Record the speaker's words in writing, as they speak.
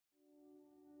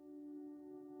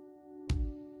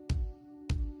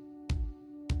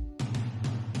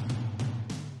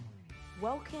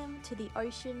Welcome to the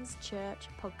Oceans Church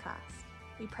podcast.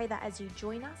 We pray that as you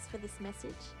join us for this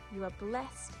message, you are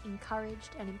blessed,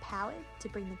 encouraged, and empowered to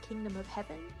bring the kingdom of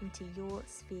heaven into your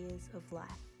spheres of life.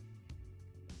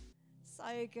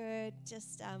 So good.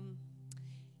 Just,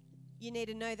 you need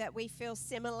to know that we feel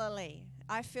similarly.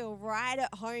 I feel right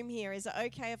at home here. Is it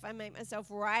okay if I make myself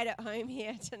right at home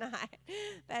here tonight?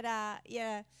 But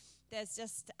yeah, there's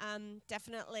just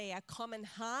definitely a common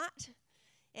heart.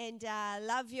 And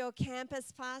love your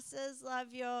campus pastors, love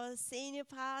your senior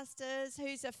pastors.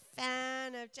 Who's a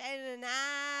fan of Jaden and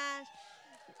Ash,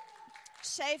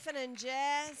 Shafin and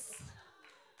Jess?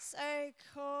 So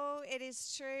cool. It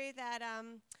is true that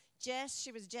Jess,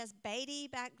 she was Jess Beatty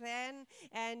back then,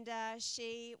 and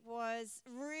she was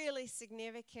really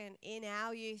significant in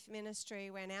our youth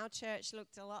ministry when our church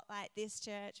looked a lot like this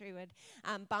church. We would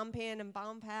bump in and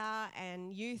bump out,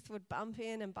 and youth would bump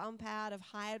in and bump out of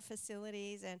hired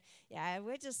facilities, and yeah,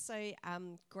 we're just so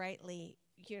greatly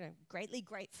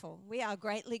grateful. We are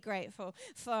greatly grateful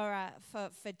for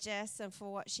Jess and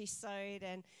for what she sowed,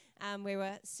 and we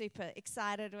were super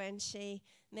excited when she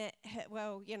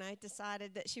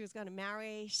decided that she was going to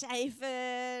marry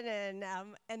Shafin,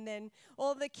 and then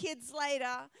all the kids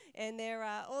later, and there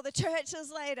are all the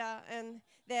churches later, and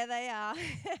there they are.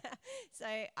 So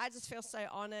I just feel so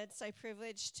honored, so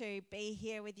privileged to be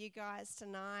here with you guys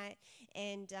tonight,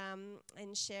 and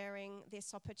sharing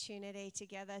this opportunity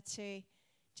together to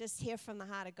just hear from the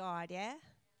heart of God, yeah?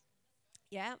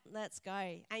 Yeah, let's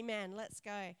go. Amen, let's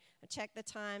go. I check the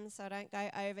time so I don't go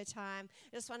over time.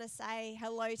 I just want to say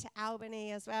hello to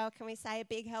Albany as well. Can we say a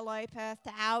big hello, Perth,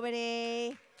 to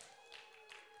Albany?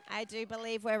 I do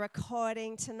believe we're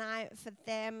recording tonight for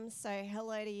them, so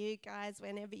hello to you guys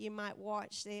whenever you might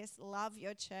watch this. Love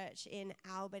your church in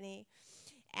Albany.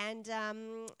 And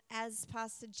as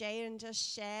Pastor Jaden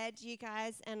just shared, you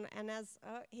guys, and as,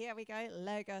 here we go,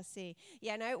 legacy.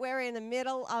 Yeah, no, we're in the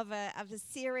middle of a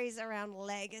series around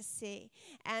legacy.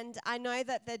 And I know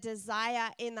that the desire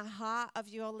in the heart of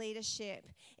your leadership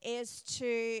is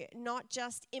to not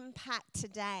just impact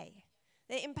today.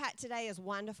 The impact today is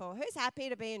wonderful. Who's happy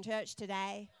to be in church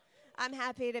today? I'm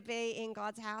happy to be in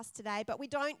God's house today, but we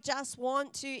don't just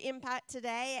want to impact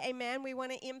today, amen. We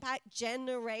want to impact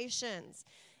generations.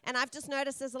 And I've just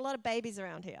noticed there's a lot of babies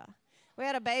around here. We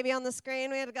had a baby on the screen.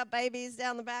 We had got babies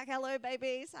down the back. Hello,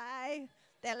 babies. Hi.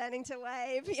 They're learning to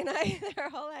wave, you know.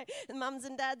 They're all like, mums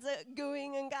and dads are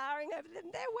gooing and garring over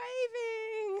them. They're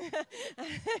waving.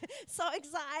 So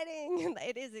exciting.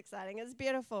 It is exciting. It's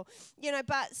beautiful. You know,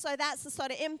 but so that's the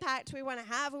sort of impact we want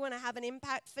to have. We want to have an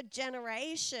impact for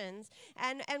generations.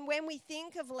 And when we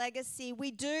think of legacy,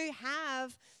 we do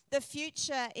have the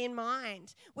future in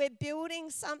mind. We're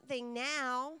building something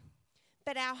now,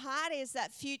 but our heart is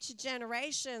that future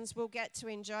generations will get to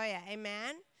enjoy it.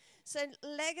 Amen? So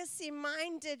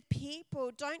legacy-minded people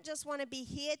don't just want to be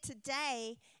here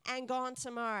today and gone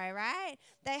tomorrow, right?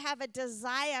 They have a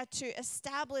desire to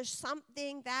establish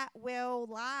something that will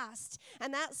last.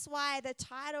 And that's why the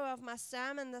title of my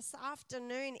sermon this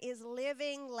afternoon is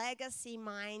Living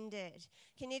Legacy-Minded.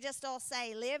 Can you just all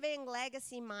say, Living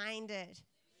Legacy-Minded?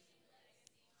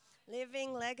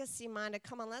 Living Legacy-Minded.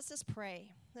 Come on, let's just pray.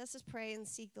 Let's just pray and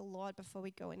seek the Lord before we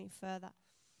go any further.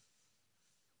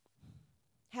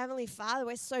 Heavenly Father,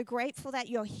 we're so grateful that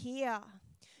you're here.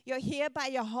 You're here by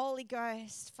your Holy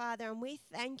Ghost, Father, and we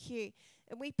thank you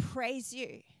and we praise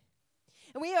you.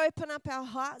 And we open up our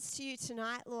hearts to you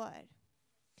tonight, Lord.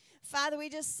 Father, we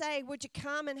just say, would you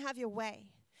come and have your way?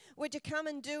 Would you come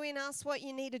and do in us what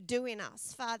you need to do in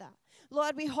us, Father?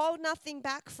 Lord, we hold nothing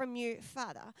back from you,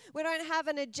 Father. We don't have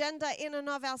an agenda in and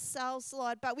of ourselves,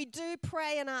 Lord, but we do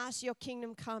pray and ask your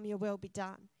kingdom come, your will be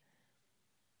done.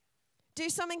 Do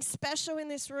something special in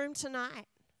this room tonight.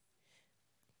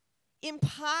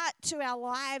 Impart to our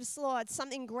lives, Lord,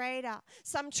 something greater,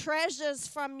 some treasures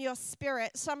from your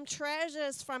spirit, some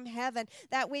treasures from heaven,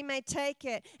 that we may take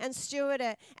it and steward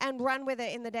it and run with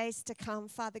it in the days to come,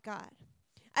 Father God.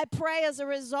 I pray as a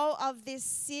result of this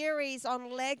series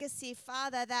on legacy,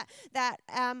 Father, that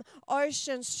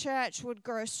Oceans Church would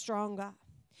grow stronger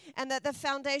and that the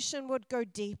foundation would go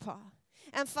deeper.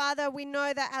 And Father, we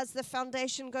know that as the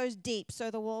foundation goes deep, so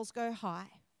the walls go high.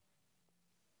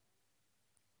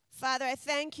 Father, I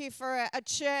thank you for a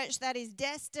church that is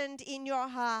destined in your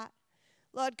heart,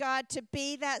 Lord God, to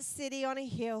be that city on a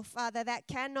hill, Father, that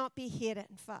cannot be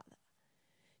hidden, Father.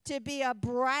 To be a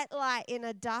bright light in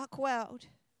a dark world.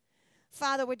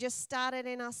 Father, would you start it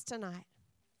in us tonight?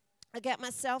 I get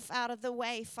myself out of the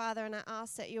way, Father, and I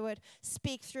ask that you would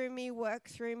speak through me, work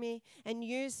through me, and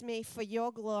use me for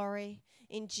your glory.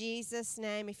 In Jesus'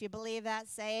 name, if you believe that,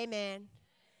 say amen.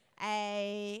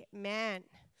 Amen.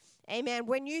 Amen.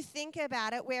 When you think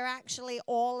about it, we're actually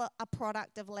all a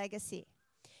product of legacy.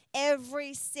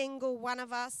 Every single one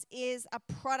of us is a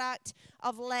product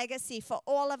of legacy. For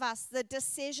all of us, the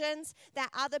decisions that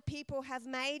other people have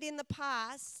made in the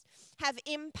past have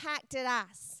impacted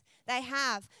us. They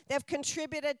have. They've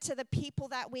contributed to the people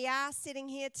that we are sitting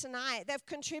here tonight. They've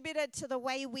contributed to the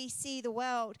way we see the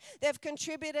world. They've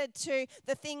contributed to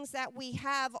the things that we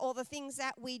have or the things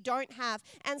that we don't have.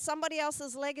 And somebody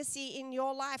else's legacy in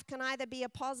your life can either be a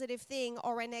positive thing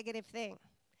or a negative thing.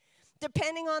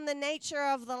 Depending on the nature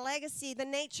of the legacy, the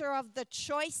nature of the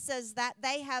choices that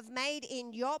they have made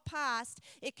in your past,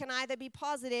 it can either be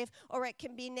positive or it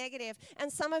can be negative.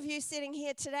 And some of you sitting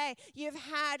here today, you've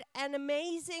had an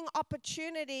amazing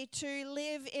opportunity to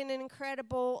live in an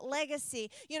incredible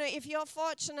legacy. You know, if you're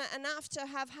fortunate enough to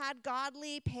have had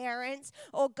godly parents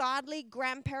or godly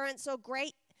grandparents or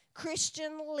great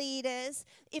Christian leaders,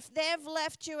 if they've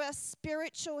left you a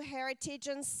spiritual heritage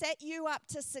and set you up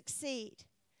to succeed,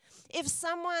 if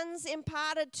someone's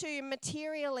imparted to you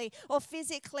materially or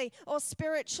physically or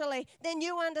spiritually, then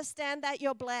you understand that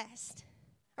you're blessed.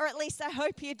 Or at least I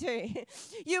hope you do.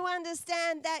 You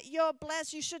understand that you're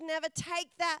blessed. You should never take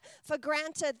that for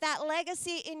granted. That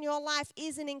legacy in your life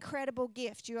is an incredible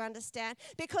gift, you understand?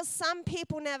 Because some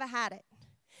people never had it.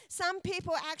 Some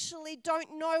people actually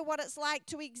don't know what it's like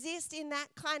to exist in that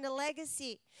kind of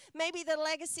legacy. Maybe the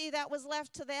legacy that was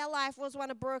left to their life was one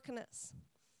of brokenness,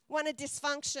 one of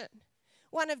dysfunction,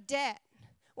 one of debt,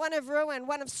 one of ruin,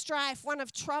 one of strife, one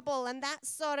of trouble, and that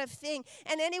sort of thing.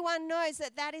 And anyone knows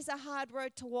that that is a hard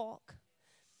road to walk.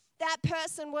 That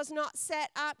person was not set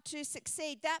up to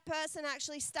succeed. That person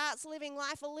actually starts living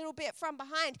life a little bit from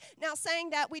behind. Now,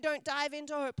 saying that, we don't dive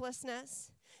into hopelessness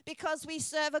because we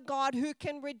serve a God who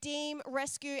can redeem,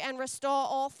 rescue, and restore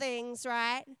all things,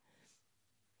 right?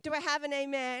 Do I have an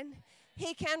amen?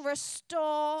 He can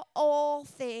restore all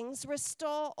things,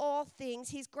 restore all things.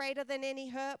 He's greater than any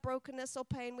hurt, brokenness, or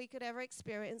pain we could ever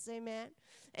experience. Amen.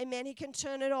 Amen. He can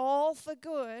turn it all for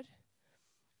good.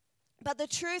 But the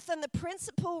truth and the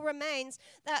principle remains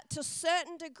that to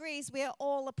certain degrees, we are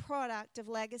all a product of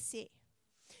legacy.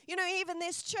 You know, even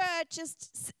this church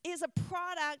is a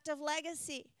product of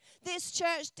legacy. This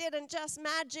church didn't just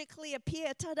magically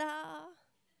appear, ta-da.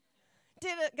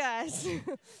 Did it, guys?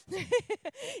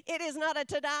 It is not a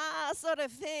ta-da sort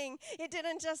of thing. It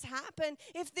didn't just happen.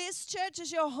 If this church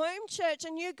is your home church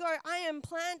and you go, I am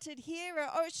planted here at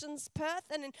Oceans Perth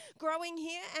and growing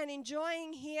here and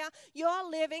enjoying here, you're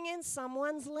living in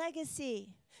someone's legacy.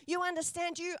 You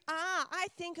understand you are. I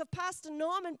think of Pastor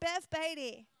Norm and Bev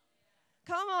Beatty.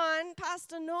 Come on,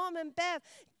 Pastor Norm and Bev.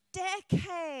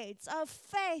 Decades of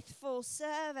faithful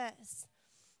service.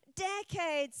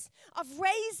 Decades of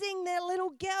raising their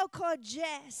little girl called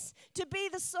Jess to be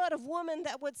the sort of woman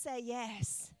that would say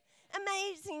yes.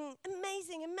 Amazing,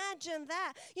 amazing. Imagine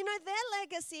that. You know, their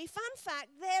legacy, fun fact,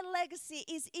 their legacy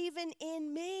is even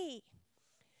in me.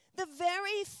 The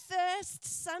very first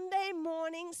Sunday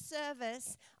morning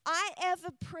service I ever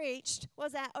preached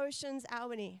was at Oceans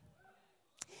Albany.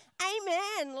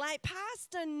 Amen. Like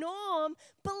Pastor Norm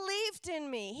believed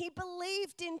in me. He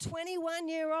believed in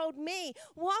 21-year-old me.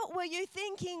 What were you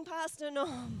thinking, Pastor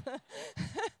Norm?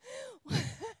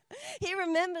 He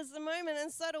remembers the moment,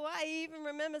 and so do I. He even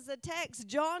remembers the text,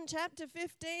 John chapter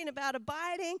 15, about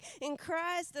abiding in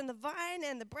Christ and the vine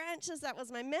and the branches. That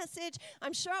was my message.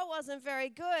 I'm sure it wasn't very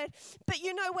good. But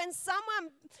you know, when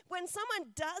someone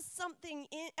does something,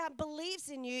 believes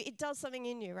in you, it does something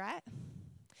in you, right?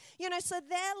 You know, so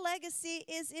their legacy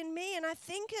is in me, and I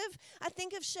think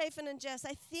of Shafin and Jess.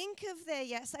 I think of their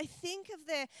yes. I think of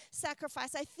their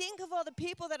sacrifice. I think of all the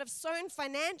people that have sown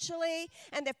financially,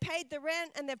 and they've paid the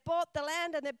rent, and they've bought the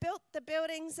land, and they've built the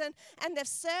buildings, and they've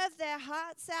served their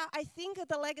hearts out. I think of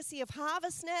the legacy of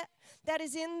HarvestNet that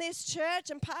is in this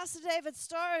church, and Pastor David's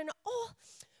story, and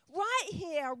right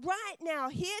here, right now,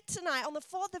 here tonight, on the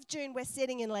 4th of June, we're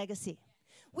sitting in legacy.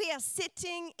 We are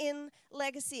sitting in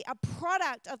legacy, a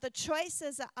product of the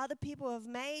choices that other people have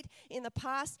made in the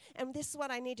past. And this is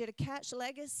what I need you to catch.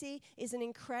 Legacy is an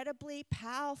incredibly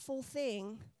powerful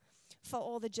thing for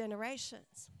all the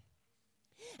generations.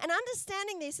 And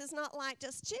understanding this is not like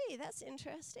just, gee, that's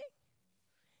interesting.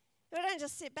 We don't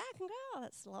just sit back and go, oh,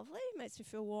 that's lovely. Makes me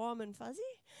feel warm and fuzzy.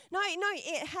 No,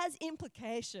 it has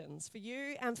implications for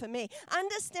you and for me.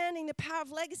 Understanding the power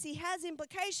of legacy has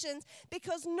implications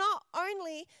because not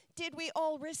only did we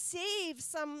all receive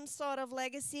some sort of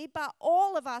legacy, but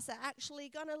all of us are actually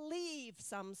going to leave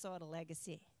some sort of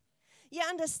legacy. You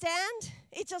understand?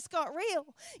 It just got real.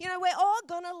 You know, we're all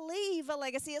going to leave a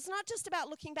legacy. It's not just about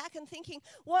looking back and thinking,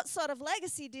 what sort of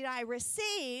legacy did I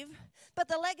receive? But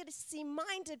the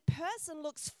legacy-minded person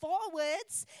looks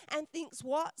forwards and thinks,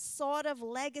 what sort of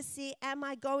legacy am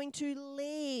I going to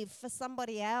leave for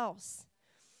somebody else?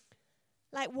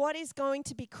 Like, what is going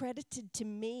to be credited to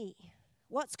me?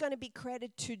 What's going to be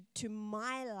credited to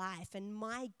my life and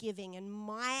my giving and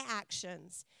my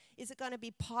actions? Is it going to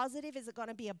be positive? Is it going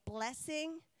to be a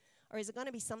blessing? Or is it going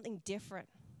to be something different?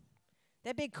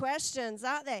 They're big questions,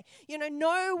 aren't they? You know,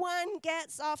 no one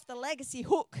gets off the legacy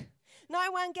hook.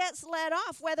 No one gets let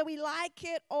off, whether we like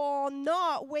it or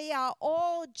not. We are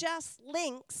all just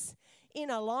links in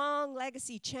a long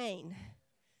legacy chain.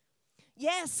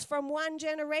 Yes, from one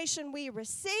generation we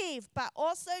receive, but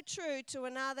also true, to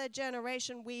another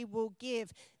generation we will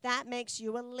give. That makes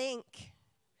you a link.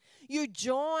 You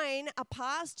join a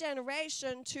past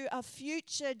generation to a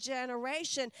future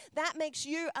generation. That makes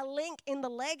you a link in the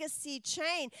legacy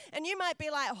chain. And you might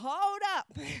be like, hold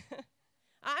up.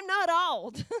 I'm not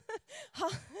old.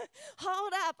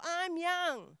 Hold up, I'm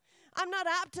young. I'm not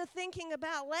up to thinking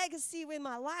about legacy with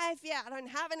my life yet. I don't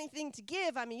have anything to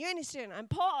give. I'm a uni student. I'm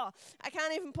poor. I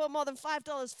can't even put more than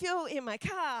 $5 fuel in my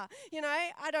car. You know,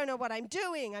 I don't know what I'm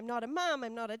doing. I'm not a mum.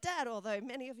 I'm not a dad, although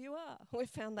many of you are. We've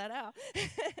found that out.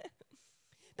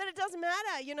 But it doesn't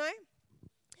matter, you know.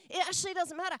 It actually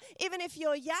doesn't matter. Even if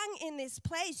you're young in this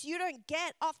place, you don't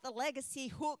get off the legacy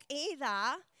hook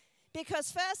either.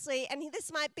 Because firstly, and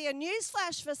this might be a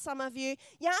newsflash for some of you,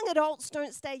 young adults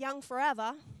don't stay young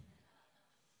forever.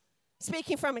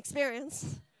 Speaking from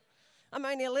experience, I'm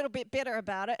only a little bit bitter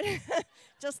about it,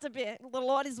 just a bit. The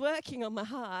Lord is working on my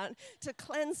heart to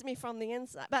cleanse me from the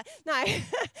inside. But no,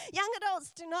 young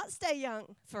adults do not stay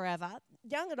young forever.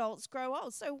 Young adults grow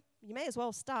old, so you may as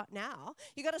well start now.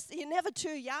 You're never too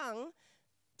young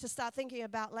to start thinking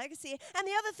about legacy. And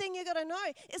the other thing you got to know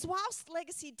is, whilst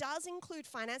legacy does include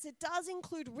finance, it does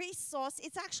include resource,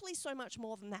 it's actually so much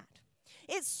more than that.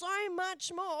 It's so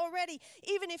much more already.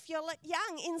 Even if you're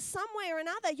young, in some way or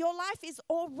another, your life is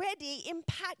already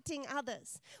impacting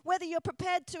others. Whether you're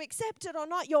prepared to accept it or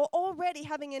not, you're already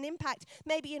having an impact,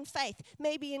 maybe in faith,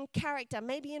 maybe in character,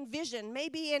 maybe in vision,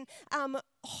 maybe in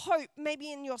hope,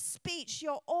 maybe in your speech.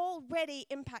 You're already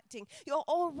impacting. You're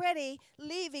already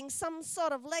leaving some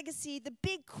sort of legacy. The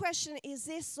big question is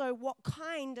this, so what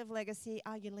kind of legacy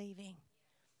are you leaving?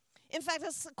 In fact,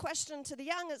 it's a question to the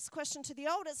young, it's a question to the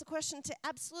old, it's a question to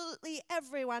absolutely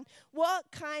everyone. What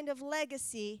kind of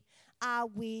legacy are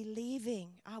we leaving?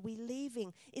 Are we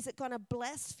leaving? Is it going to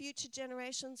bless future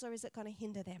generations, or is it going to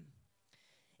hinder them?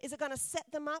 Is it going to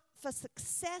set them up for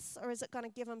success, or is it going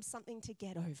to give them something to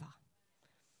get over?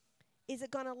 Is it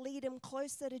going to lead them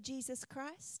closer to Jesus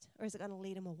Christ, or is it going to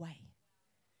lead them away?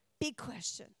 Big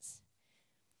questions.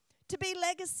 To be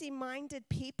legacy-minded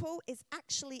people is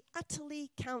actually utterly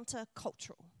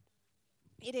countercultural.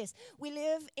 It is. We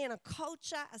live in a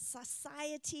culture, a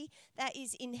society that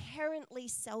is inherently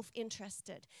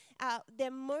self-interested. They're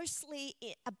mostly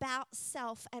about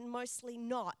self and mostly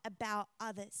not about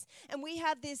others. And we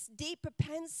have this deep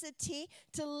propensity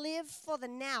to live for the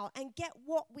now and get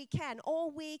what we can, all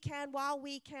we can, while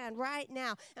we can, right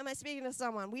now. Am I speaking to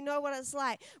someone? We know what it's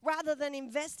like. Rather than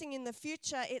investing in the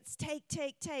future, it's take,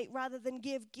 rather than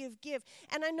give.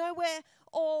 And I know we're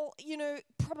all,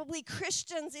 probably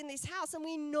Christians in this house, and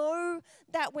we know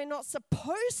that we're not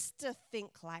supposed to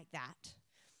think like that.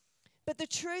 But the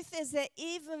truth is that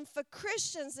even for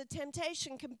Christians, the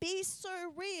temptation can be so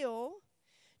real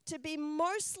to be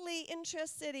mostly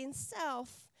interested in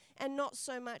self and not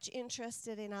so much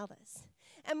interested in others.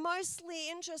 And mostly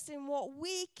interested in what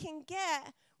we can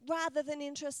get rather than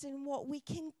interested in what we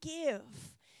can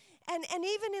give. And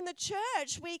even in the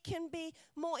church, we can be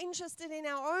more interested in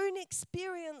our own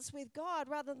experience with God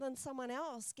rather than someone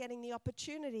else getting the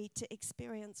opportunity to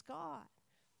experience God.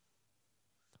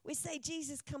 We say,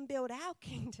 Jesus, come build our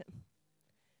kingdom.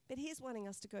 But he's wanting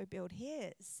us to go build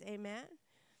his. Amen?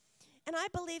 And I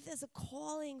believe there's a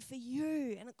calling for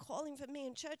you and a calling for me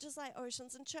in churches like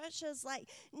Oceans and churches like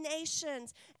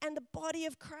Nations and the body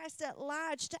of Christ at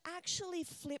large to actually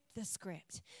flip the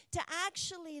script, to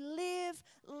actually live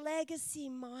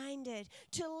legacy-minded,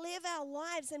 to live our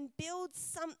lives and build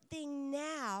something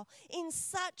now in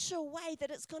such a way that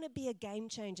it's going to be a game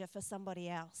changer for somebody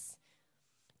else.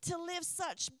 To live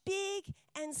such big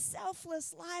and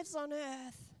selfless lives on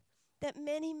earth that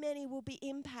many, many will be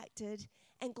impacted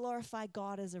and glorify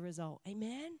God as a result.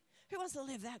 Amen? Who wants to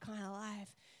live that kind of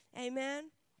life? Amen?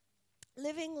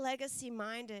 Living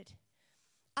legacy-minded,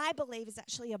 I believe, is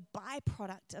actually a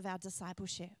byproduct of our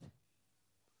discipleship.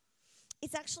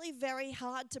 it's actually very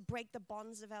hard to break the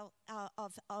bonds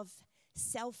of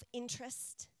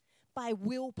self-interest by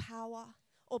willpower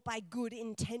or by good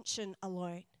intention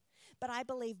alone. But I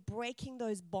believe breaking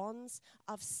those bonds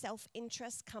of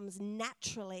self-interest comes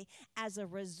naturally as a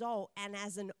result and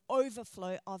as an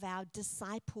overflow of our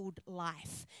discipled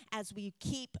life as we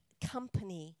keep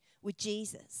company with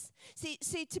Jesus.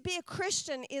 See, to be a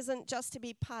Christian isn't just to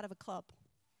be part of a club.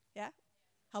 Yeah?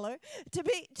 Hello? To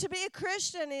be a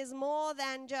Christian is more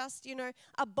than just,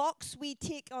 a box we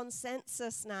tick on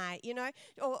census night,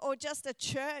 or just a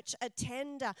church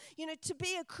attender. To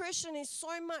be a Christian is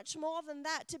so much more than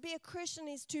that. To be a Christian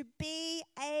is to be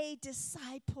a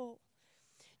disciple,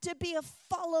 to be a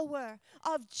follower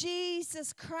of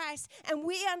Jesus Christ. And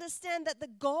we understand that the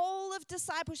goal of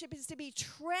discipleship is to be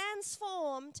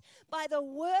transformed by the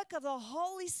work of the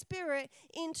Holy Spirit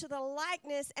into the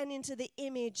likeness and into the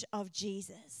image of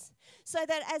Jesus. So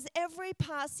that as every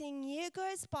passing year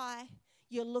goes by,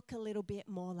 you look a little bit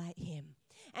more like him.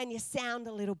 And you sound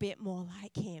a little bit more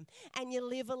like him. And you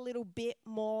live a little bit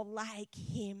more like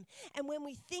him. And when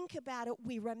we think about it,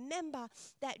 we remember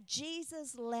that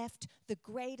Jesus left the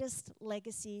greatest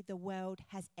legacy the world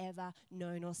has ever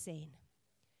known or seen.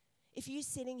 If you're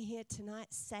sitting here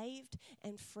tonight saved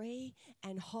and free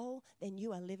and whole, then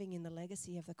you are living in the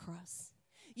legacy of the cross.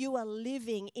 You are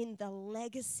living in the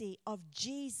legacy of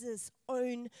Jesus'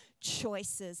 own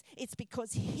choices. It's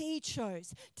because he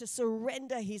chose to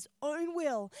surrender his own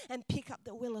will and pick up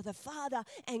the will of the Father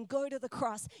and go to the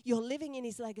cross. You're living in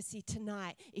his legacy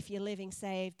tonight if you're living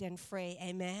saved and free.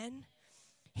 Amen.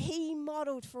 He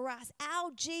modeled for us,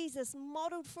 our Jesus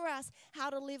modeled for us how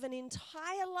to live an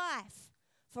entire life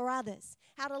for others,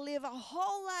 how to live a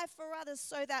whole life for others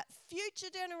so that future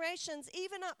generations,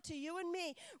 even up to you and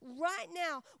me, right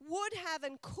now would have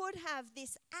and could have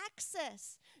this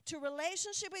access to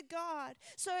relationship with God.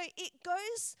 So it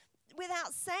goes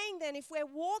without saying then, if we're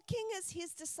walking as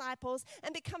his disciples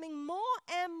and becoming more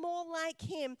and more like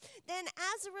him, then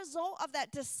as a result of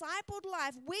that discipled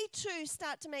life, we too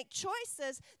start to make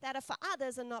choices that are for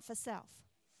others and not for self,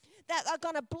 that are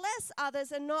going to bless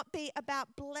others and not be about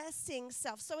blessing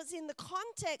self. So it's in the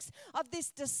context of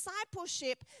this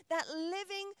discipleship that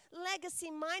living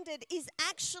legacy-minded is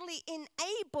actually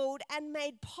enabled and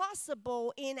made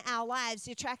possible in our lives.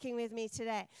 You're tracking with me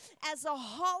today. As the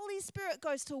Holy Spirit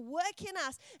goes to work in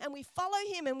us and we follow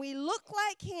him and we look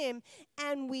like him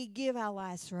and we give our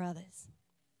lives for others.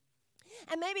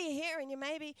 And maybe you're here and you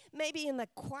maybe in the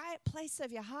quiet place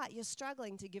of your heart, you're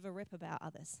struggling to give a rip about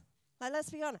others. Like,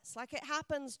 let's be honest, like it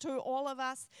happens to all of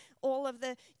us all of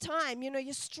the time.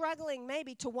 You're struggling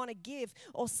maybe to want to give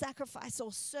or sacrifice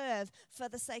or serve for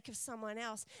the sake of someone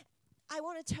else. I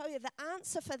want to tell you the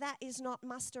answer for that is not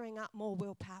mustering up more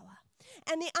willpower.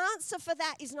 And the answer for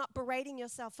that is not berating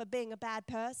yourself for being a bad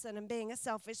person and being a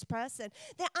selfish person.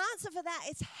 The answer for that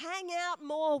is hang out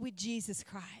more with Jesus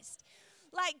Christ.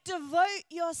 Like, devote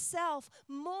yourself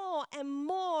more and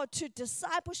more to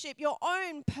discipleship, your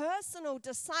own personal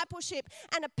discipleship,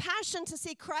 and a passion to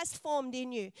see Christ formed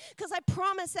in you. Because I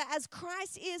promise that as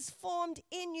Christ is formed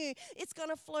in you, it's going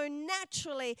to flow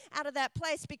naturally out of that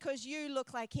place because you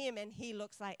look like him and he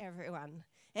looks like everyone.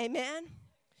 Amen?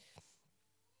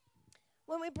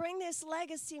 When we bring this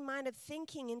legacy-minded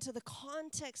thinking into the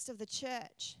context of the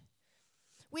church,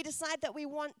 we decide that we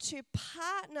want to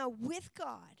partner with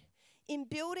God in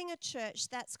building a church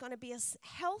that's going to be a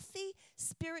healthy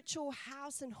spiritual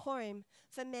house and home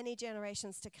for many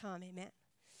generations to come. Amen.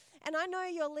 And I know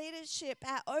your leadership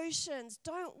at Oceans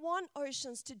don't want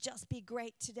Oceans to just be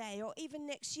great today or even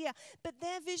next year, but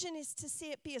their vision is to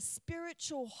see it be a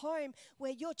spiritual home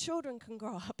where your children can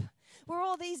grow up, where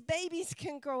all these babies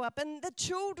can grow up and the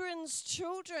children's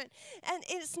children. And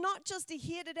it's not just a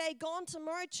here today, gone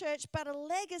tomorrow church, but a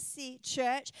legacy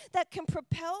church that can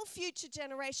propel future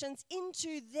generations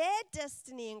into their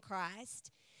destiny in Christ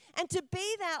and to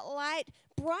be that light,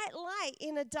 bright light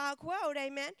in a dark world.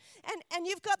 Amen. And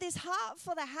you've got this Heart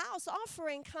for the House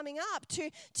offering coming up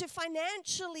to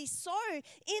financially sow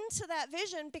into that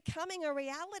vision becoming a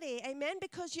reality. Amen.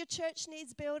 Because your church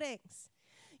needs buildings.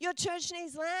 Your church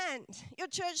needs land. Your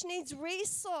church needs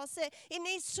resource. It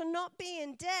needs to not be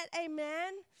in debt.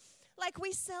 Amen. Like,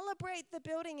 we celebrate the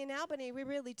building in Albany. We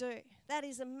really do. That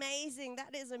is amazing.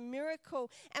 That is a miracle.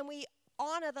 And we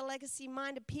honor the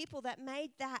legacy-minded people that made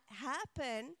that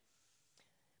happen.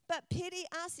 But pity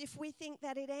us if we think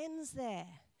that it ends there.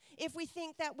 If we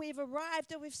think that we've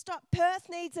arrived or we've stopped. Perth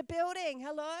needs a building.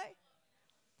 Hello?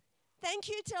 Thank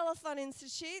you, Telethon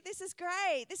Institute. This is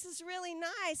great. This is really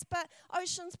nice. But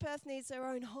Oceans Perth needs their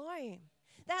own home.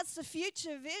 That's the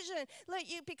future vision. Look,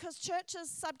 because churches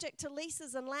subject to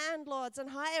leases and landlords and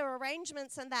hire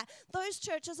arrangements and that, those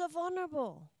churches are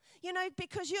vulnerable.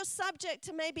 Because you're subject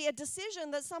to maybe a decision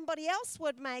that somebody else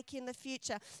would make in the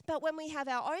future. But when we have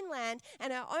our own land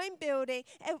and our own building,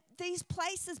 these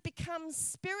places become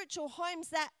spiritual homes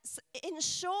that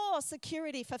ensure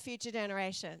security for future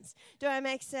generations. Do I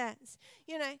make sense?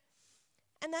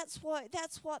 And that's what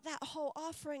that whole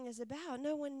offering is about.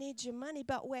 No one needs your money,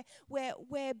 but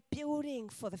we're building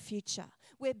for the future.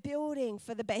 We're building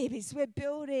for the babies. We're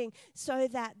building so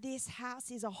that this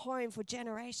house is a home for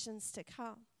generations to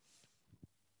come.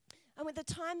 And with the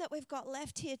time that we've got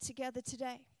left here together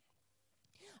today,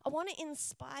 I want to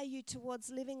inspire you towards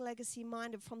living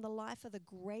legacy-minded from the life of the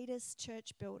greatest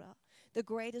church builder, the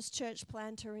greatest church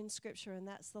planter in Scripture, and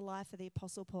that's the life of the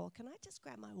Apostle Paul. Can I just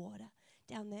grab my water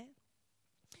down there?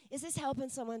 Is this helping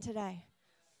someone today?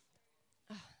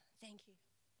 Oh, thank you.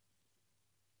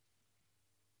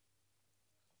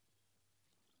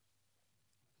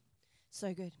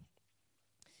 So good.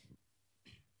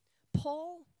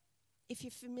 Paul, if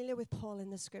you're familiar with Paul in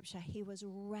the Scripture, he was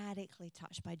radically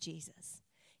touched by Jesus.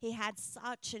 He had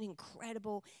such an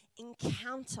incredible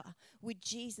encounter with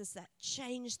Jesus that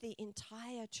changed the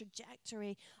entire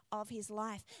trajectory of his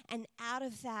life. And out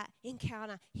of that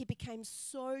encounter, he became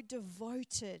so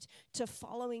devoted to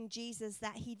following Jesus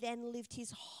that he then lived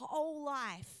his whole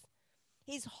life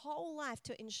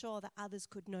to ensure that others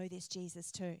could know this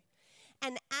Jesus too.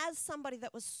 And as somebody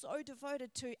that was so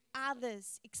devoted to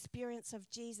others' experience of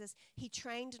Jesus, he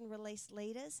trained and released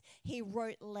leaders. He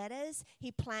wrote letters.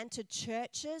 He planted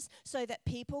churches so that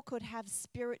people could have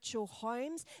spiritual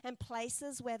homes and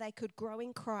places where they could grow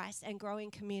in Christ and grow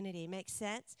in community. Makes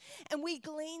sense? And we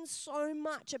glean so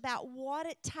much about what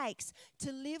it takes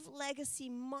to live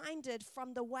legacy-minded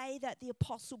from the way that the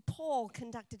Apostle Paul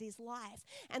conducted his life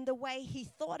and the way he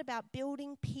thought about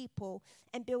building people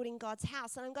and building God's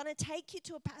house. And I'm going to take you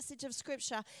to a passage of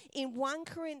Scripture in 1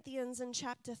 Corinthians in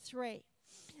chapter 3.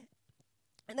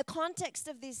 And the context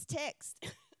of this text,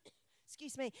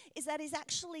 is that he's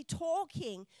actually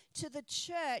talking to the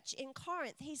church in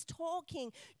Corinth. He's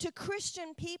talking to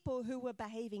Christian people who were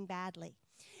behaving badly.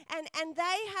 And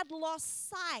they had lost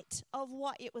sight of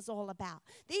what it was all about.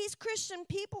 These Christian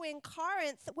people in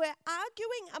Corinth were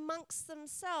arguing amongst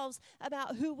themselves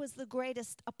about who was the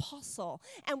greatest apostle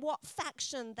and what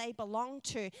faction they belonged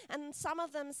to. And some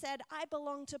of them said, I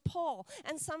belong to Paul.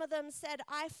 And some of them said,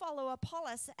 I follow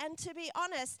Apollos. And to be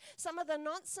honest, some of the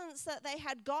nonsense that they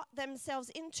had got themselves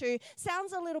into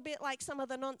sounds a little bit like some of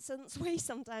the nonsense we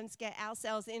sometimes get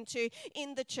ourselves into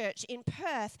in the church in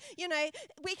Perth.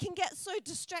 We can get so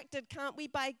distracted, can't we,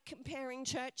 by comparing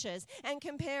churches and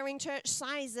comparing church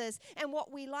sizes and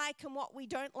what we like and what we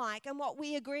don't like and what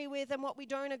we agree with and what we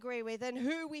don't agree with and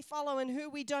who we follow and who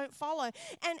we don't follow.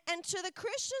 And to the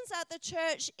Christians at the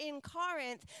church in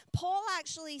Corinth, Paul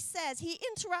actually says, he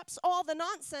interrupts all the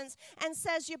nonsense and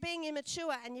says, you're being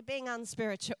immature and you're being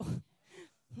unspiritual.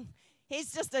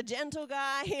 He's just a gentle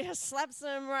guy. He just slaps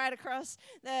them right across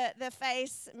the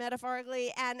face,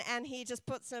 metaphorically, and he just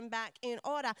puts them back in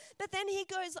order. But then he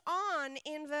goes on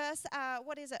in verse,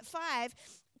 5,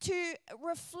 to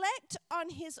reflect on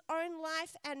his own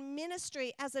life and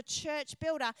ministry as a church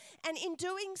builder. And in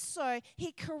doing so,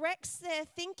 he corrects their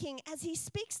thinking as he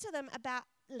speaks to them about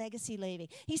legacy leaving.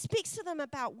 He speaks to them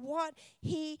about what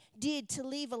he did to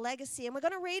leave a legacy. And we're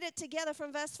going to read it together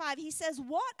from verse 5. He says,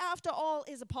 what after all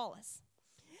is Apollos?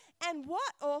 And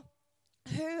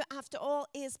who after all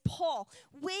is Paul?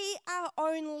 We are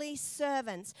only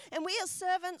servants. And we are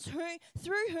servants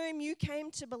through whom you came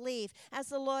to believe, as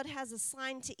the Lord has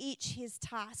assigned to each his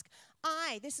task.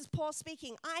 This is Paul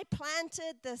speaking, I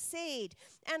planted the seed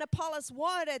and Apollos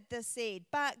watered the seed,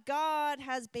 but God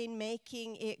has been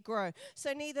making it grow.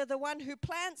 So neither the one who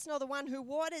plants nor the one who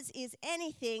waters is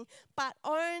anything, but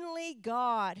only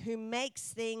God who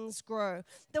makes things grow.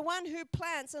 The one who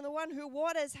plants and the one who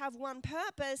waters have one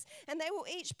purpose, and they will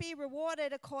each be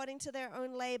rewarded according to their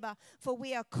own labor. For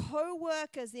we are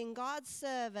co-workers in God's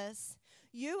service.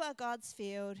 You are God's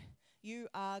field. You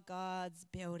are God's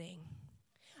building.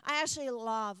 I actually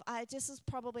this is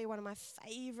probably one of my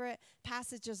favorite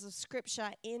passages of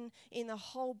Scripture in the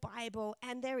whole Bible.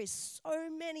 And there is so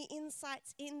many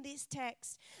insights in this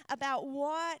text about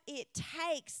what it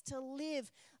takes to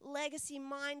live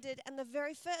legacy-minded. And the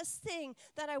very first thing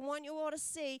that I want you all to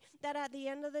see, that at the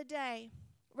end of the day,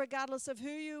 regardless of who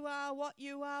you are, what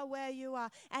you are, where you are,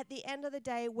 at the end of the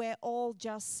day, we're all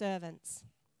just servants.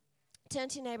 Turn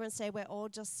to your neighbor and say, we're all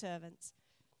just servants.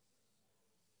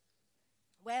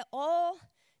 We're all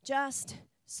just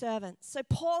servants. So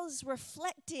Paul is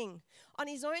reflecting on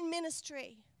his own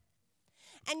ministry.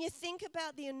 And you think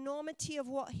about the enormity of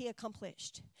what he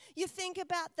accomplished. You think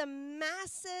about the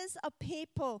masses of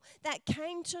people that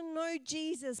came to know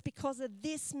Jesus because of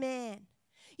this man.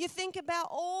 You think about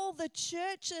all the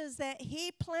churches that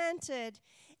he planted,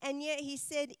 and yet he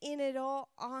said, in it all,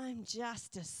 I'm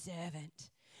just a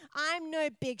servant. I'm no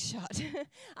big shot.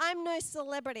 I'm no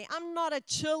celebrity. I'm not a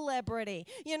celebrity.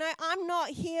 You know, I'm not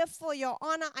here for your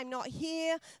honor. I'm not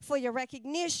here for your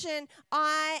recognition.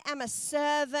 I am a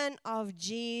servant of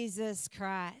Jesus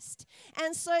Christ.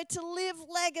 And so to live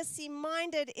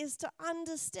legacy-minded is to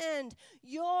understand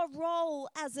your role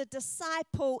as a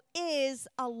disciple is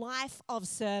a life of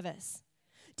service.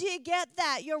 Do you get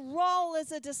that? Your role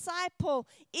as a disciple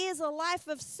is a life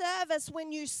of service.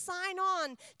 When you sign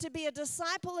on to be a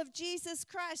disciple of Jesus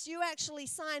Christ, you actually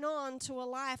sign on to a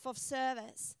life of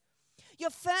service. Your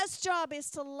first job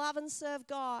is to love and serve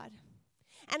God.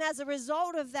 And as a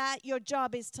result of that, your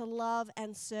job is to love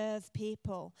and serve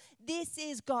people. This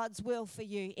is God's will for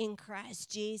you in Christ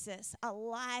Jesus, a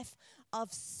life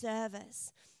of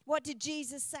service. What did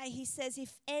Jesus say? He says,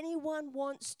 if anyone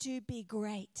wants to be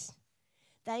great,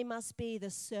 they must be the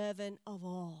servant of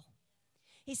all.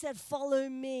 He said, follow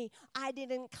me. I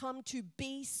didn't come to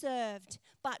be served,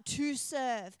 but to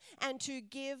serve and to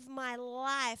give my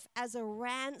life as a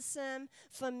ransom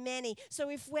for many. So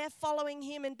if we're following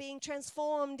him and being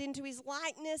transformed into his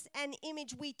likeness and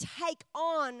image, we take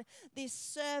on this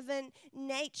servant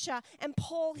nature. And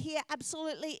Paul here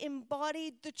absolutely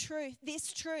embodied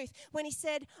this truth, when he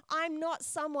said, I'm not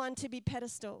someone to be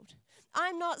pedestaled.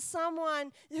 I'm not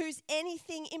someone who's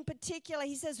anything in particular.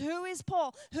 He says, who is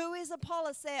Paul? Who is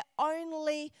Apollos? They're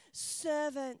only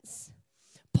servants.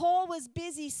 Paul was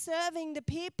busy serving the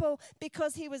people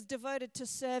because he was devoted to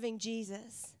serving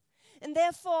Jesus. And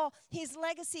therefore, his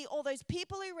legacy, all those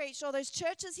people he reached, all those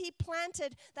churches he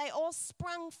planted, they all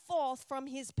sprung forth from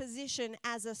his position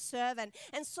as a servant.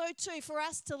 And so too, for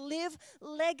us to live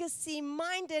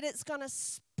legacy-minded, it's going to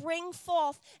spring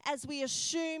forth as we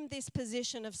assume this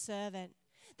position of servant.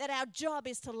 That our job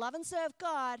is to love and serve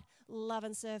God, love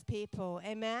and serve people.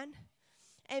 Amen?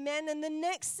 Amen. And the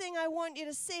next thing I want you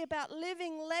to see about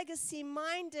living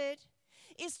legacy-minded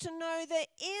is to know that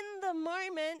in the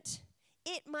moment,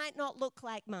 it might not look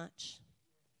like much.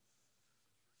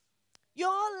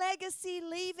 Your legacy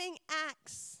leaving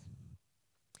acts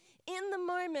in the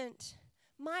moment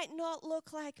might not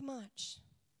look like much.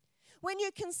 When you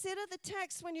consider the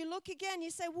text, when you look again, you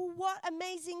say, well, what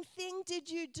amazing thing did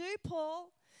you do,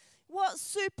 Paul? What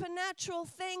supernatural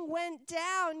thing went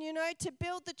down, to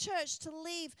build the church, to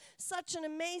leave such an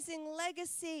amazing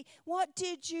legacy? What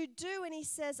did you do? And he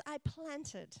says, I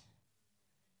planted.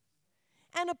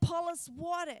 And Apollos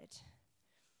watered.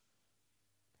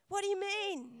 What do you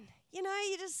mean?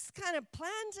 You just kind of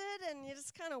planted and you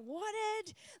just kind of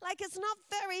watered. Like, it's not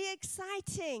very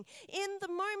exciting. In the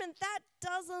moment, that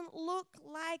doesn't look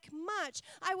like much.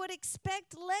 I would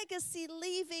expect legacy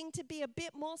leaving to be a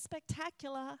bit more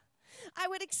spectacular. I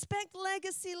would expect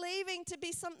legacy leaving to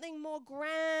be something more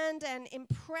grand and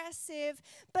impressive,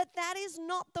 but that is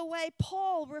not the way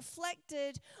Paul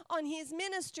reflected on his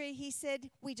ministry. He said,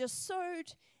 we just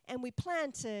sowed and we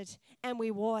planted and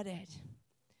we watered.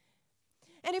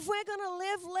 And if we're going to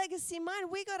live legacy-minded,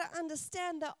 we got to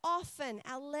understand that often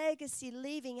our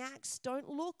legacy-leaving acts don't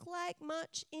look like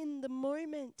much in the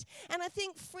moment. And I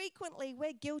think frequently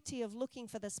we're guilty of looking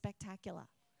for the spectacular.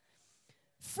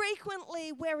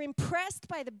 Frequently, we're impressed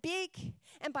by the big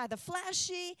and by the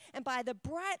flashy and by the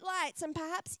bright lights. And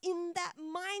perhaps in that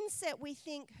mindset, we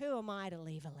think, who am I to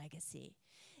leave a legacy?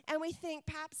 And we think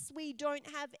perhaps we don't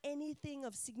have anything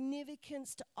of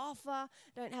significance to offer,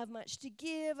 don't have much to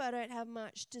give, I don't have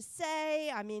much to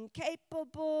say, I'm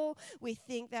incapable. We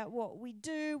think that what we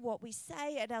do, what we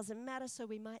say, it doesn't matter, so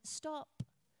we might stop.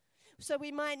 So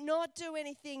we might not do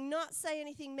anything, not say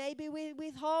anything. Maybe we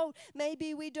withhold.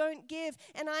 Maybe we don't give.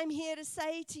 And I'm here to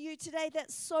say to you today that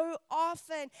so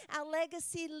often our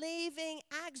legacy leaving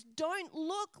acts don't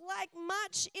look like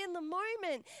much in the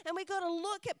moment. And we got to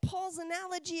look at Paul's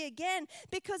analogy again,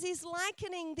 because he's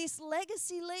likening this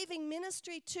legacy leaving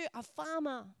ministry to a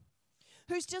farmer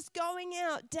who's just going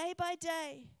out day by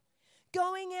day.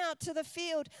 Going out to the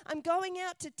field. I'm going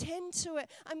out to tend to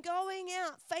it. I'm going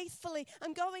out faithfully.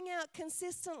 I'm going out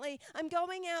consistently. I'm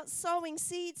going out sowing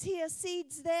seeds here,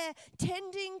 seeds there,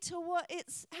 tending to what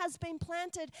has been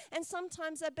planted. And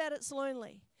sometimes I bet it's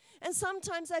lonely. And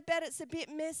sometimes I bet it's a bit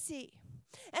messy.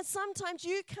 And sometimes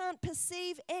you can't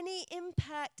perceive any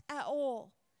impact at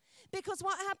all. Because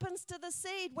what happens to the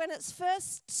seed when it's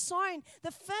first sown?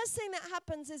 The first thing that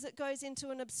happens is it goes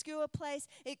into an obscure place,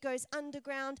 it goes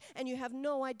underground, and you have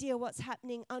no idea what's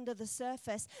happening under the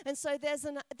surface. And so there's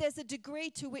a degree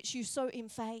to which you sow in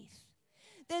faith.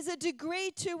 There's a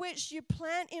degree to which you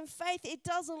plant in faith. It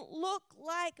doesn't look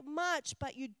like much,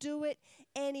 but you do it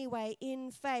anyway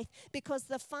in faith, because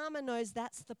the farmer knows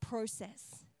that's the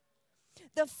process.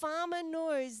 The farmer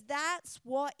knows that's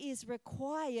what is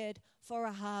required for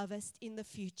a harvest in the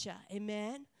future.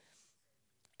 Amen?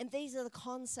 And these are the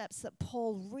concepts that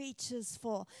Paul reaches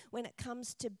for when it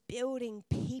comes to building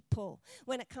people,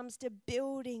 when it comes to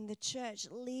building the church,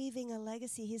 leaving a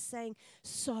legacy. He's saying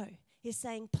sow. He's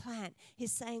saying plant.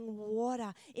 He's saying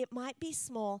water. It might be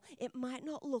small. It might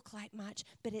not look like much,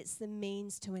 but it's the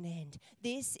means to an end.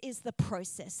 This is the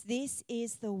process. This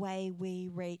is the way we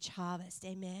reach harvest.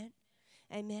 Amen?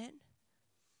 Amen?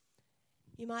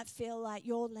 You might feel like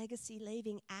your legacy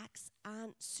leaving acts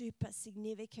aren't super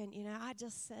significant. You know, I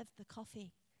just served the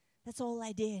coffee. That's all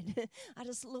I did. I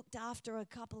just looked after a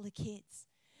couple of kids.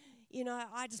 You know,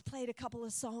 I just played a couple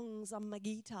of songs on my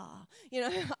guitar.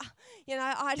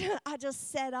 I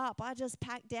just set up. I just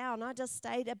packed down. I just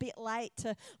stayed a bit late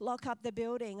to lock up the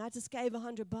building. I just gave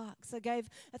 $100. I gave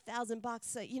 $1,000.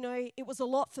 So, you know, it was a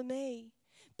lot for me.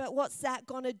 But what's that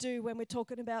going to do when we're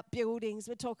talking about buildings?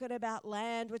 We're talking about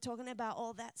land. We're talking about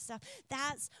all that stuff.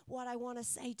 That's what I want to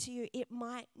say to you. It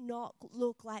might not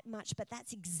look like much, but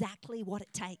that's exactly what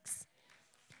it takes.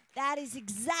 That is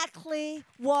exactly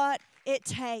what it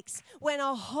takes. When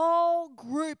a whole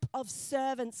group of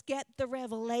servants get the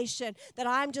revelation that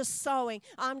I'm just sowing,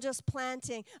 I'm just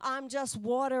planting, I'm just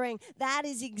watering, that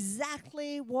is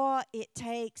exactly what it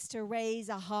takes to raise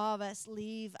a harvest,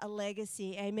 leave a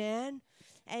legacy. Amen?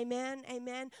 Amen?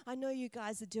 Amen? I know you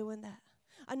guys are doing that.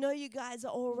 I know you guys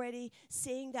are already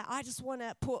seeing that. I just want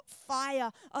to put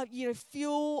fire,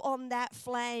 fuel on that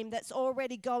flame that's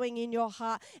already going in your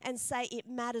heart and say it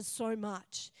matters so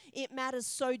much. It matters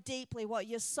so deeply. What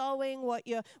you're sowing,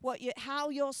 how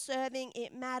you're serving,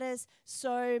 it matters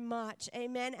so much.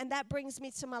 Amen. And that brings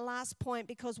me to my last point,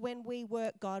 because when we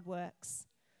work, God works.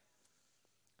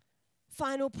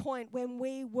 Final point, when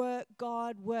we work,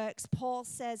 God works. Paul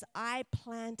says, I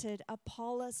planted,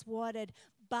 Apollos watered,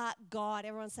 but God,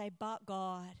 everyone say, but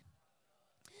God.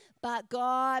 But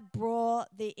God brought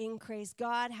the increase.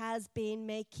 God has been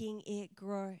making it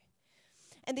grow.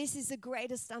 And this is the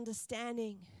greatest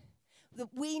understanding that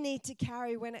we need to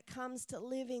carry when it comes to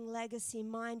living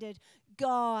legacy-minded.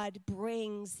 God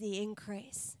brings the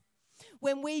increase.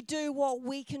 When we do what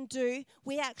we can do,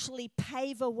 we actually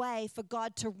pave a way for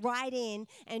God to ride in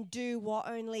and do what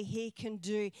only He can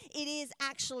do. It is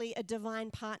actually a divine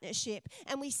partnership.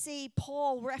 And we see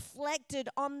Paul reflected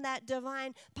on that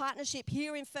divine partnership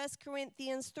here in 1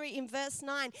 Corinthians 3 in verse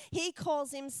 9. He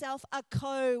calls himself a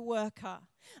co-worker.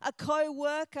 A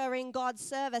co-worker in God's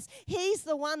service. He's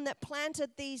the one that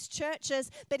planted these churches,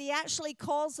 but he actually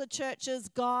calls the churches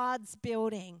God's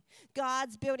building.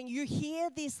 God's building. You hear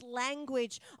this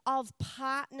language of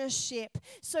partnership.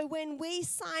 So when we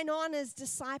sign on as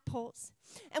disciples,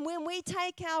 and when we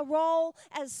take our role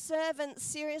as servants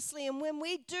seriously, and when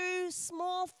we do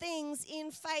small things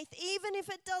in faith, even if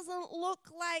it doesn't look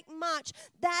like much,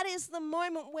 that is the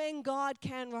moment when God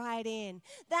can ride in.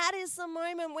 That is the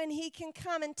moment when He can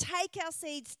come and take our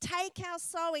seeds, take our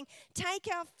sowing, take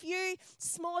our few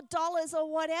small dollars or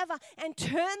whatever, and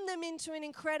turn them into an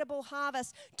incredible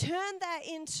harvest. Turn that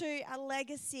into a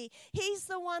legacy. He's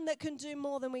the one that can do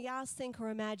more than we ask, think, or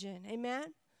imagine.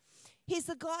 Amen? He's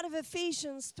the God of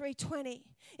Ephesians 3:20.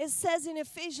 It says in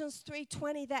Ephesians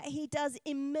 3:20 that He does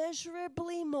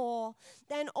immeasurably more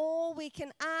than all we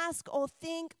can ask or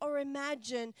think or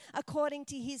imagine, according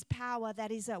to His power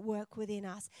that is at work within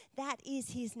us. That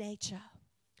is His nature.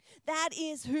 That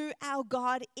is who our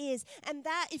God is. And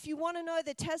that, if you want to know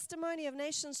the testimony of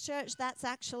Nations Church, that's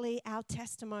actually our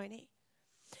testimony.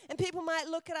 And people might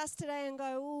look at us today and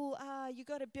go, you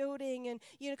got a building and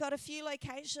you got a few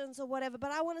locations or whatever.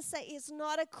 But I want to say it's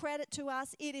not a credit to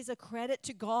us. It is a credit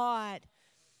to God.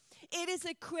 It is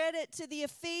a credit to the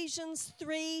Ephesians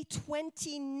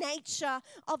 3:20 nature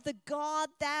of the God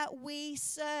that we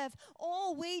serve.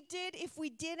 All we did, if we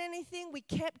did anything, we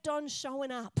kept on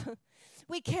showing up.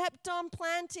 We kept on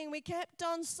planting, we kept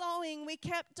on sowing, we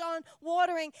kept on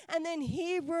watering, and then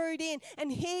He rode in,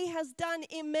 and He has done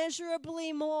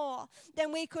immeasurably more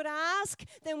than we could ask,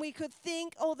 than we could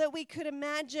think, or that we could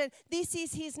imagine. This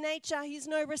is His nature. He's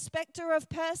no respecter of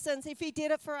persons. If He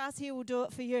did it for us, He will do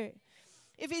it for you.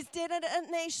 If he's did it at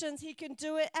nations, he can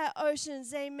do it at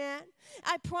oceans. Amen.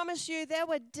 I promise you, there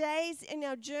were days in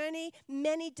our journey,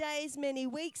 many days, many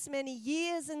weeks, many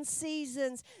years and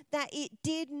seasons, that it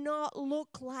did not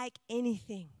look like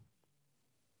anything.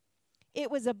 It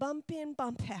was a bump in,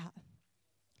 bump out.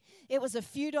 It was a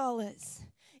few dollars.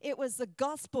 It was the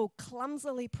gospel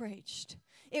clumsily preached.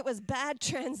 It was bad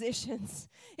transitions.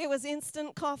 It was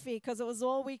instant coffee because it was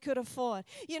all we could afford.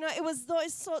 You know, it was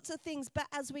those sorts of things. But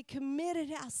as we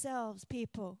committed ourselves,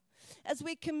 people, as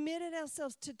we committed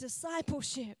ourselves to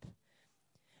discipleship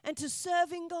and to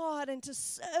serving God and to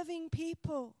serving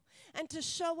people and to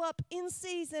show up in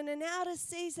season and out of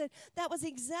season, that was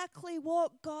exactly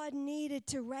what God needed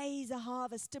to raise a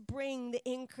harvest, to bring the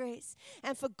increase,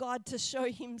 and for God to show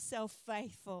himself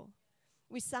faithful.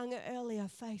 We sang it earlier,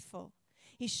 faithful.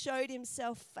 He showed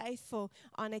himself faithful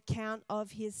on account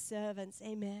of his servants.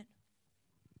 Amen.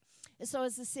 And so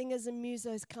as the singers and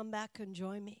musos come back and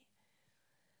join me,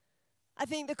 I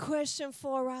think the question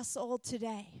for us all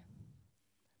today,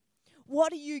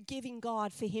 what are you giving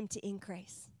God for him to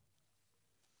increase?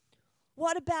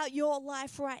 What about your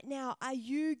life right now are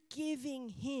you giving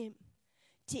him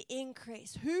to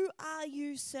increase? Who are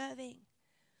you serving?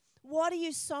 What are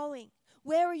you sowing?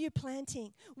 Where are you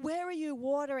planting? Where are you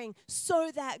watering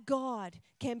so that God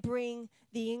can bring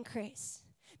the increase?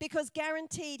 Because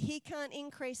guaranteed he can't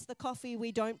increase the coffee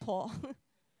we don't pour.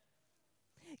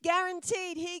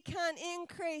 Guaranteed he can't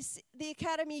increase the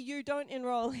academy you don't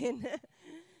enroll in.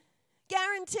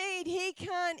 Guaranteed he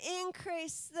can't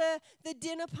increase the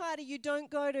dinner party you don't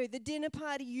go to, the dinner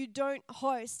party you don't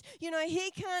host. You know,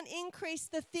 he can't increase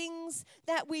the things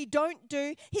that we don't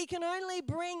do. He can only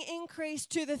bring increase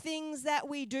to the things that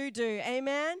we do.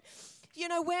 Amen? You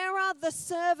know, where are the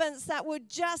servants that would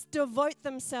just devote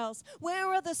themselves? Where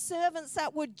are the servants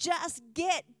that would just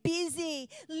get busy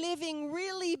living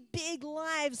really big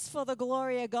lives for the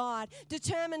glory of God?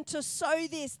 Determined to sow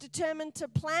this, determined to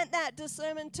plant that,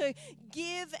 determined to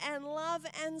give and love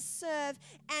and serve,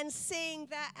 and seeing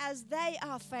that as they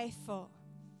are faithful,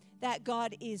 that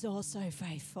God is also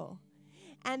faithful.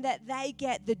 And that they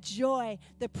get the joy,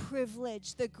 the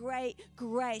privilege, the great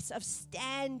grace of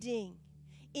standing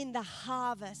in the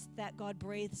harvest that God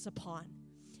breathes upon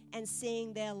and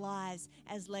seeing their lives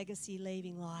as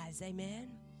legacy-leaving lives.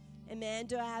 Amen? Amen.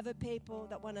 Do I have a people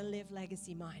that want to live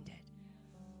legacy-minded?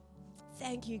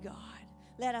 Thank you, God.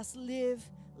 Let us live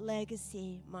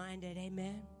legacy-minded.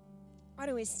 Amen. Why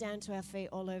don't we stand to our feet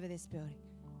all over this building?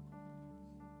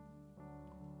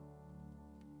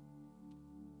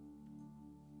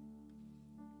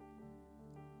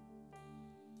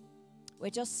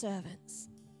 We're just servants.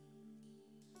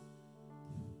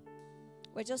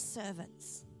 We're just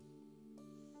servants.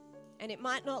 And it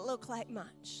might not look like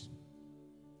much.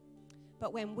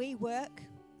 But when we work,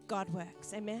 God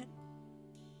works. Amen?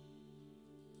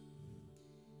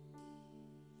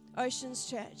 Oceans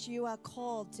Church, you are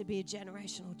called to be a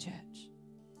generational church.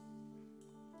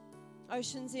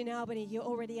 Oceans in Albany, you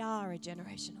already are a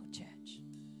generational church.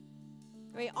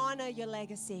 We honor your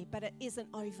legacy, but it isn't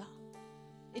over.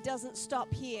 It doesn't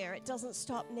stop here. It doesn't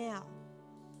stop now.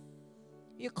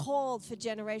 You're called for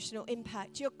generational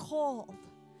impact. You're called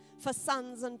for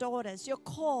sons and daughters. You're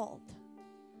called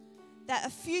that a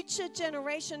future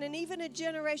generation and even a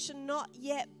generation not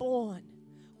yet born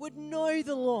would know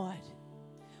the Lord,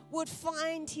 would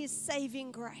find his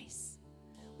saving grace,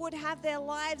 would have their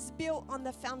lives built on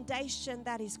the foundation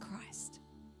that is Christ.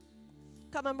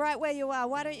 Come on, right where you are,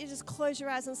 why don't you just close your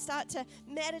eyes and start to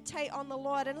meditate on the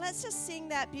Lord, and let's just sing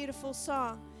that beautiful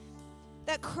song,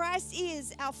 that Christ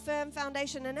is our firm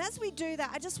foundation. And as we do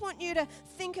that, I just want you to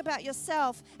think about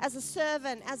yourself as a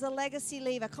servant, as a legacy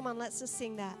leaver. Come on, let's just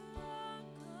sing that.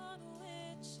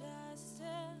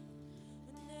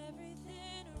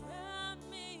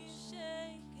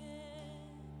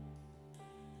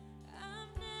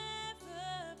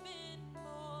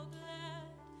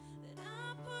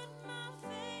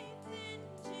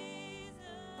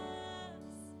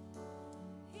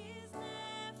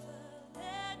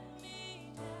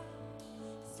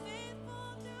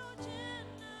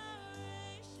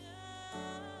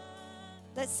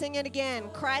 Let's sing it again.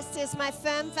 Christ is my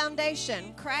firm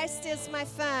foundation. Christ is my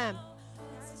firm.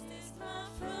 Christ is my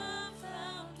firm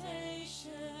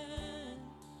foundation.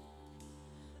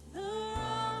 The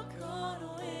rock on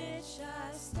which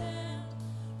I stand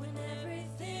when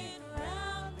everything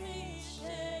around me is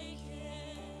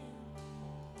shaking.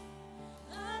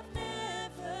 I've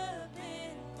never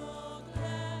been more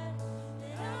glad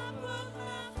that I put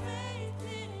my faith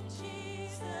in Jesus.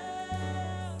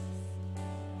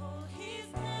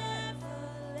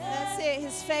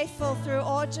 He's faithful through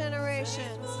all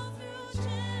generations.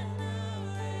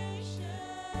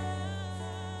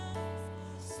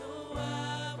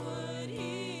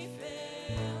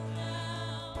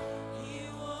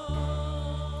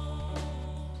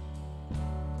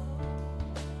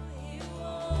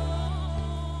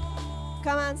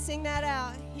 Come on, sing that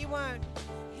out. He won't.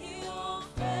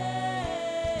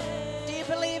 Do you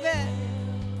believe it?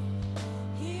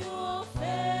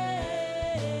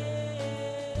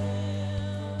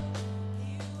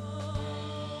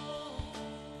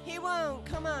 He won't.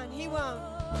 Come on, he won't.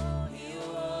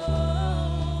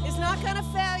 He's not going to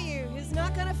fail you. He's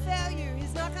not going to fail you.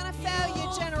 He's not going to fail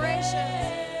your generation.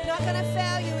 He's not going to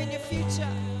fail you in your future.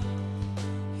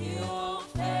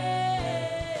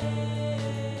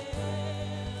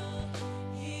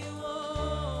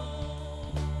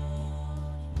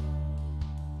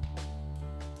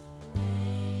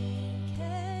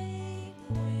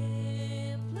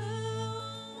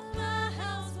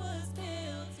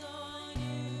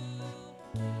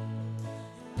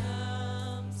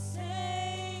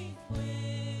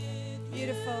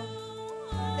 Beautiful.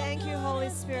 Thank you, Holy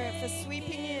Spirit, for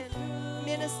sweeping in,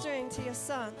 ministering to your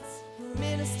sons,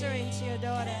 ministering to your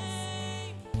daughters.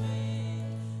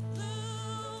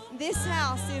 This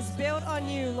house is built on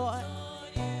you, Lord.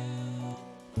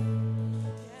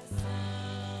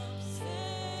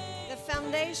 The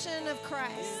foundation of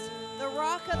Christ, the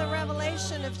rock of the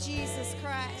revelation of Jesus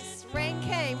Christ. Rain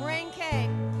came, rain came.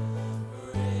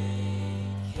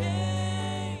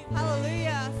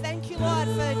 Hallelujah. Thank you, Lord,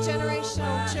 for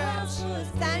generational church.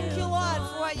 Thank you, Lord,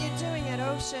 for what you're doing at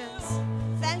Oceans.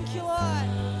 Thank you, Lord.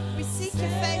 We seek your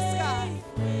face, God.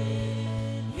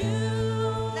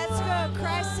 Let's go.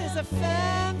 Christ is a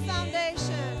firm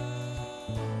foundation.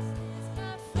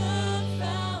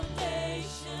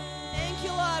 Thank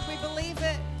you, Lord. We believe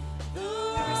it. We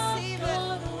receive it.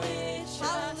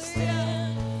 Hallelujah.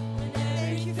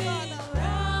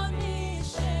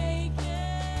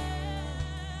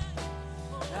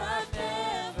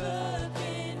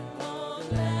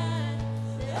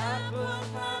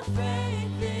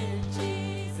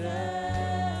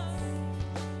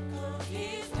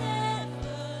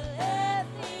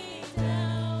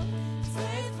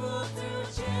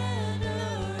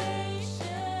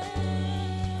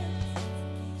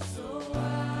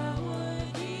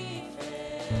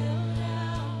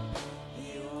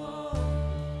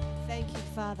 Thank you,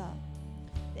 Father.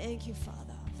 Thank you, Father.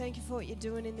 Thank you for what you're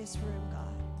doing in this room,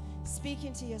 God.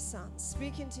 Speaking to your sons,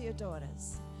 speaking to your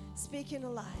daughters, speaking to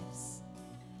lives.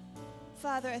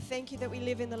 Father, I thank you that we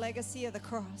live in the legacy of the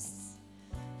cross.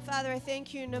 Father, I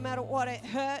thank you no matter what it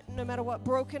hurt, no matter what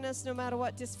brokenness, no matter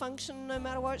what dysfunction, no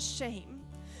matter what shame.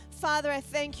 Father, I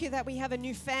thank you that we have a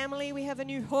new family, we have a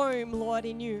new home, Lord,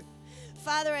 in you.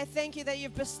 Father, I thank you that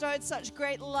you've bestowed such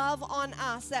great love on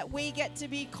us that we get to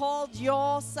be called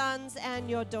your sons and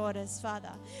your daughters,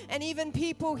 Father. And even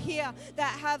people here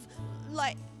that have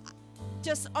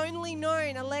just only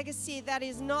known a legacy that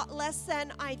is not less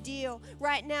than ideal.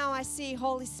 Right now I see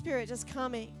Holy Spirit just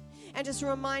coming and just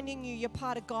reminding you you're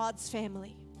part of God's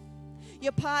family.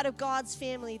 You're part of God's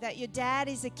family, that your dad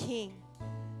is a king.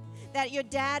 That your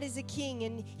dad is a king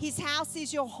and his house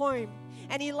is your home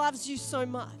and he loves you so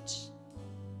much.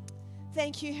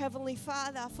 Thank you, Heavenly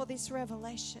Father, for this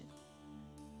revelation.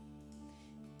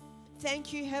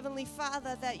 Thank you, Heavenly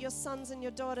Father, that your sons and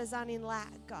your daughters aren't in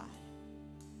lack, God.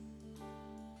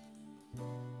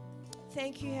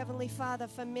 Thank you, Heavenly Father,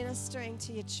 for ministering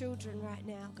to your children right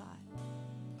now, God.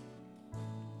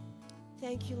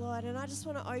 Thank you, Lord. And I just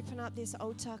want to open up this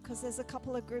altar because there's a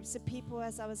couple of groups of people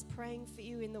as I was praying for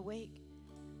you in the week.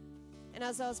 And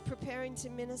as I was preparing to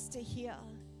minister here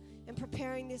and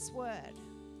preparing this word,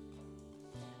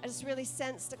 I just really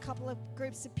sensed a couple of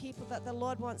groups of people that the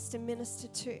Lord wants to minister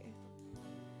to.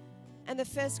 And the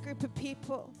first group of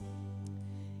people,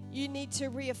 you need to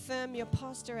reaffirm your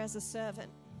posture as a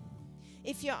servant.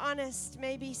 If you're honest,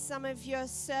 maybe some of your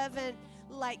servant,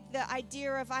 like the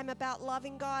idea of I'm about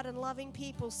loving God and loving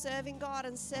people, serving God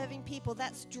and serving people,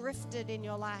 that's drifted in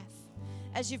your life.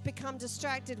 As you've become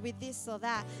distracted with this or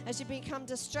that, as you become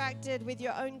distracted with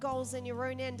your own goals and your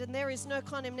own end, and there is no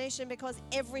condemnation because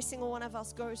every single one of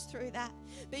us goes through that.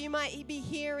 But you might be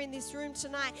here in this room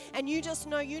tonight and you just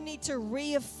know you need to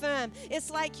reaffirm. It's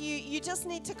like you just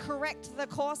need to correct the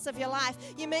course of your life.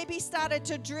 You maybe started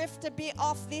to drift a bit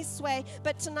off this way,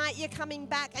 but tonight you're coming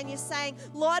back and you're saying,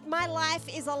 Lord, my life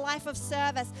is a life of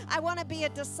service. I want to be a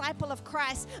disciple of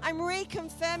Christ. I'm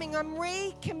reconfirming, I'm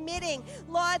recommitting,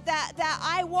 Lord, that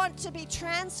I want to be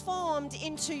transformed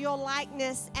into your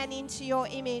likeness and into your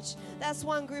image. That's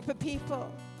one group of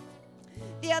people.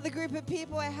 The other group of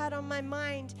people I had on my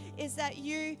mind is that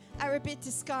you are a bit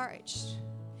discouraged.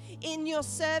 In your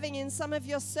serving, in some of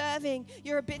your serving,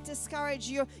 you're a bit discouraged.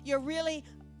 You're really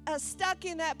stuck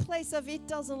in that place of it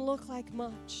doesn't look like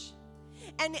much.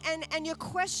 and you're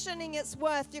questioning its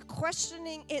worth, you're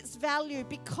questioning its value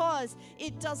because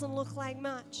it doesn't look like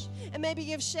much. And maybe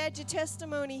you've shared your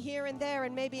testimony here and there,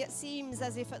 and maybe it seems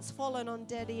as if it's fallen on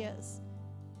dead ears.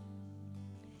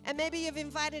 And maybe you've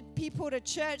invited people to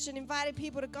church and invited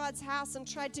people to God's house and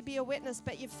tried to be a witness,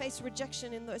 but you've faced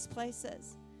rejection in those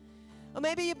places. Or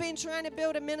maybe you've been trying to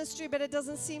build a ministry, but it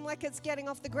doesn't seem like it's getting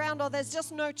off the ground, or there's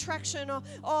just no traction,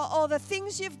 or the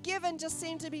things you've given just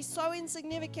seem to be so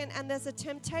insignificant, and there's a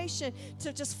temptation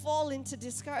to just fall into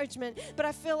discouragement. But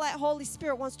I feel like Holy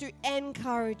Spirit wants to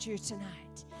encourage you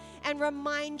tonight and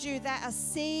remind you that a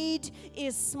seed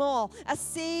is small. A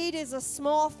seed is a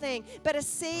small thing, but a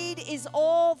seed is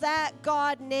all that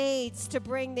God needs to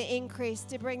bring the increase,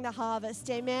 to bring the harvest.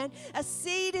 Amen? A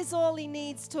seed is all He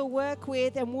needs to work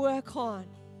with and work on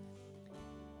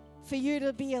for you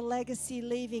to be a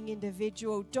legacy-leaving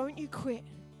individual. Don't you quit.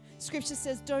 Scripture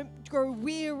says don't grow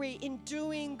weary in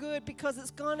doing good, because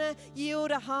it's going to yield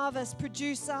a harvest,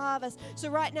 produce a harvest. So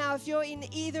right now, if you're in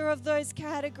either of those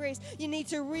categories, you need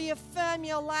to reaffirm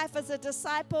your life as a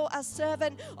disciple, a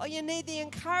servant, or you need the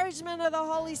encouragement of the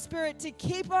Holy Spirit to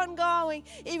keep on going.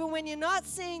 Even when you're not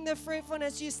seeing the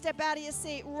fruitfulness, you step out of your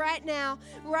seat right now.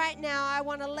 Right now, I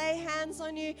want to lay hands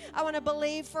on you. I want to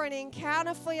believe for an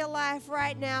encounter for your life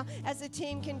right now as the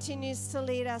team continues to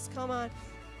lead us. Come on.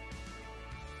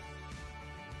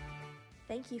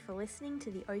 Thank you for listening to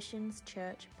the Oceans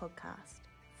Church podcast.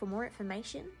 For more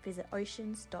information, visit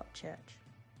oceans.church.